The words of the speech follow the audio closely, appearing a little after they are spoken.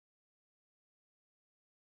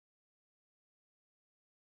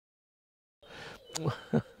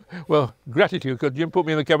Well, gratitude, because Jim put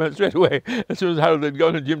me in the cabinet straight away. As soon as Harold had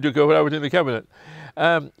gone and Jim took over, I was in the cabinet.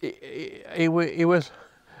 He was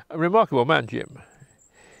a remarkable man, Jim.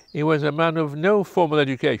 He was a man of no formal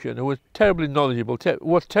education, who was terribly knowledgeable,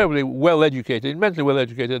 was terribly well educated, immensely well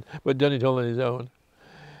educated, but done it all on his own.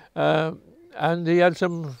 And he had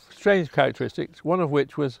some strange characteristics, one of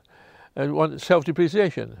which was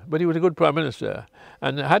self-depreciation. But he was a good Prime Minister.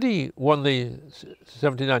 And had he won the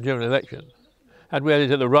 79 general election, had we had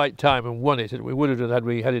it at the right time and won it, and we would have done had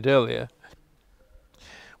we had it earlier,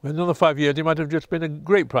 with another 5 years he might have just been a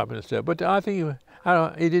great Prime Minister. But I think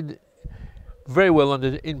he did very well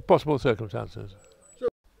under impossible circumstances.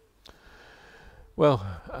 Well,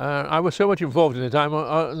 I was so much involved in it,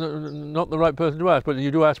 I'm not the right person to ask, but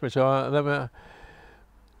you do ask me, so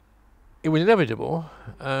it was inevitable.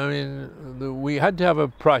 I mean, we had to have a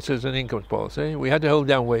prices and incomes policy. We had to hold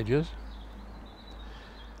down wages.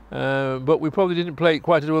 But we probably didn't play it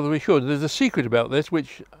quite as well as we should. There's a secret about this,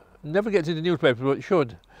 which never gets into newspapers, but it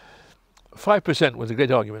should. 5% was a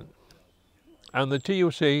great argument. And the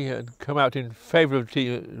TUC had come out in favour of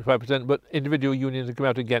 5%, but individual unions had come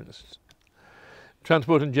out against.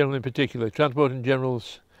 Transport and General in particular. Transport and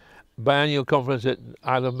General's biannual conference at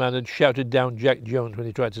Isle of Man had shouted down Jack Jones when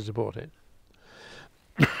he tried to support it.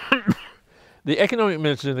 The economic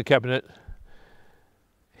ministers in the cabinet,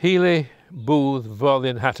 Healy, Booth, Varley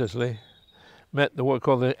and Hattersley, met what were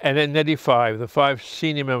called the Neddy Five, the 5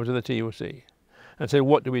 senior members of the TUC, and said,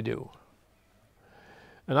 what do we do?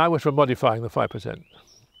 And I was for modifying the 5%.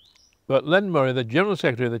 But Len Murray, the General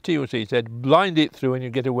Secretary of the TUC, said, blind it through and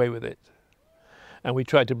you get away with it. And we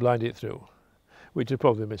tried to blind it through, which is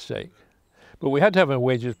probably a mistake. But we had to have a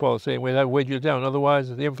wages policy, and we had to have wages down,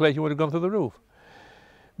 otherwise the inflation would have gone through the roof.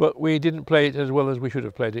 But we didn't play it as well as we should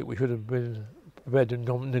have played it. We should have been prepared to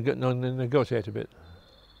negotiate a bit.